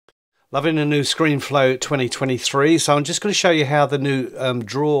Loving the new ScreenFlow 2023. So I'm just going to show you how the new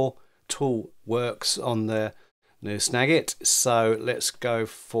draw tool works on the new Snagit. So let's go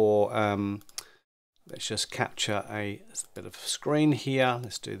for, let's just capture a bit of screen here.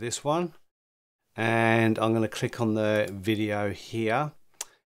 Let's do this one. And I'm going to click on the video here.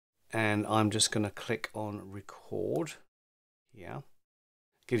 And I'm just going to click on record here.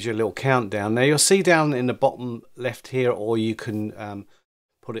 Gives you a little countdown. Now you'll see down in the bottom left here, or you can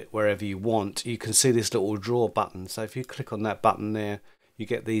put it wherever you want. You can see this little draw button. So if you click on that button there, you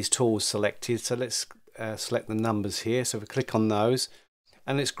get these tools selected. So let's select the numbers here. So we click on those,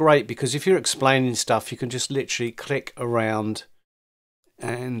 and it's great because if you're explaining stuff, you can just literally click around,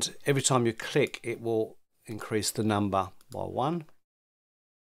 and every time you click, it will increase the number by 1.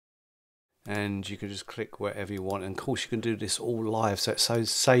 And you can just click wherever you want, and of course you can do this all live, so it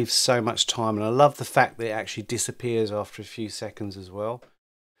saves so much time. And I love the fact that it actually disappears after a few seconds as well.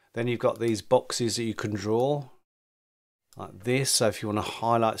 Then you've got these boxes that you can draw like this. So if you want to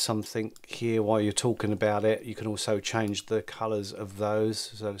highlight something here while you're talking about it, you can also change the colors of those.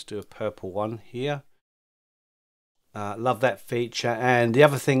 So let's do a purple one here. Love that feature. And the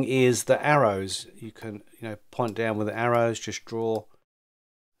other thing is the arrows. You can point down with the arrows, just draw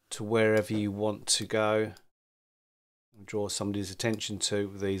to wherever you want to go and draw somebody's attention to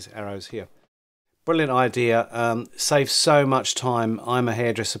with these arrows here. Brilliant idea. Saves so much time. I'm a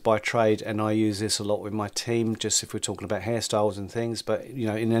hairdresser by trade, and I use this a lot with my team, just if we're talking about hairstyles and things. But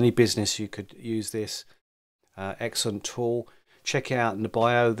in any business you could use this. Excellent tool. Check it out in the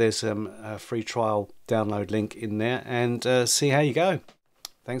bio. There's a free trial download link in there, and see how you go.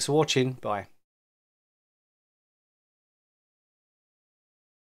 Thanks for watching. Bye.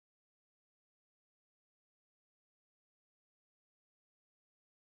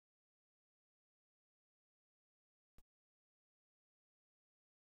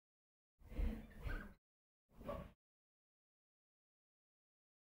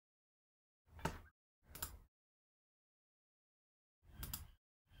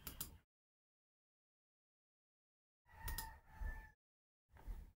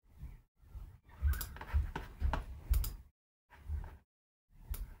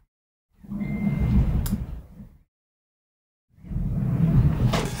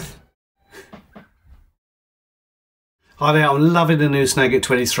 Hi there, I'm loving the new Snagit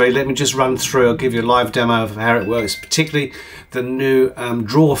 23. Let me just run through. I'll give you a live demo of how it works, particularly the new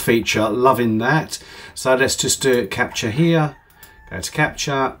draw feature. Loving that. So let's just do capture here. Go to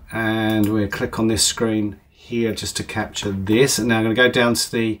capture, and we'll click on this screen here just to capture this. And now I'm going to go down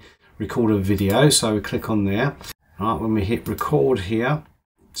to the record a video. So we click on there. All right, when we hit record here,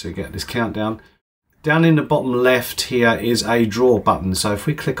 so we get this countdown. Down in the bottom left here is a draw button. So if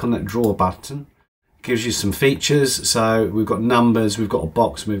we click on that draw button, gives you some features. So we've got numbers, we've got a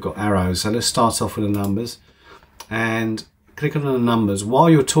box, and we've got arrows. So let's start off with the numbers and click on the numbers. While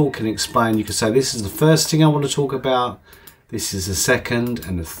you're talking, explain. You can say this is the first thing I want to talk about, this is the second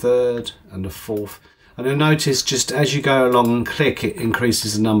and the third and the fourth. And you'll notice just as you go along and click, it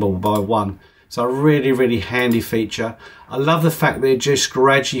increases the number by 1. So a really handy feature. I love the fact that it just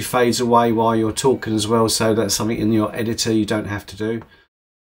gradually fades away while you're talking as well, so that's something in your editor you don't have to do.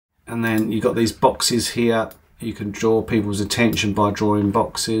 And then you've got these boxes here. You can draw people's attention by drawing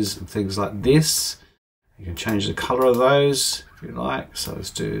boxes and things like this. You can change the color of those if you like. So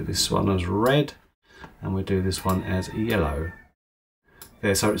let's do this one as red, and we'll do this one as yellow.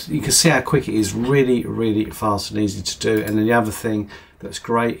 There, so you can see how quick it is. Really fast and easy to do. And then the other thing that's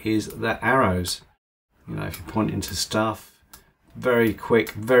great is the arrows. If you point into stuff, very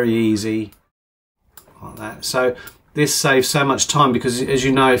quick, very easy, like that. So this saves so much time because, as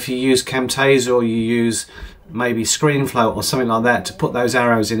you know, if you use Camtasia or you use maybe ScreenFlow or something like that to put those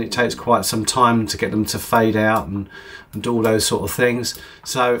arrows in, it takes quite some time to get them to fade out and do all those sort of things.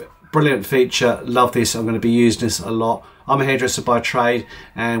 So brilliant feature. Love this. I'm going to be using this a lot. I'm a hairdresser by trade,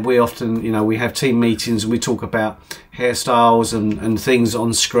 and we often, we have team meetings and we talk about hairstyles and things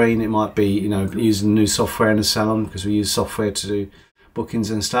on screen. It might be, using new software in the salon, because we use software to do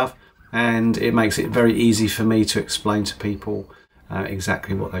bookings and stuff. And it makes it very easy for me to explain to people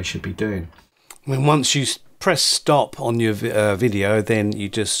exactly what they should be doing. When once you press stop on your video, then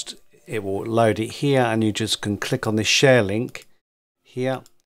it will load it here, and you just can click on this share link here,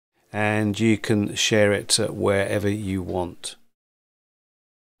 and you can share it wherever you want.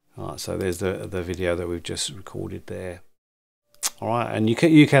 All right, so there's the video that we've just recorded there. All right, and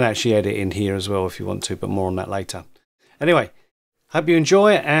you can actually edit in here as well if you want to, but more on that later. Anyway. Hope you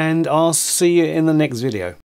enjoy, and I'll see you in the next video.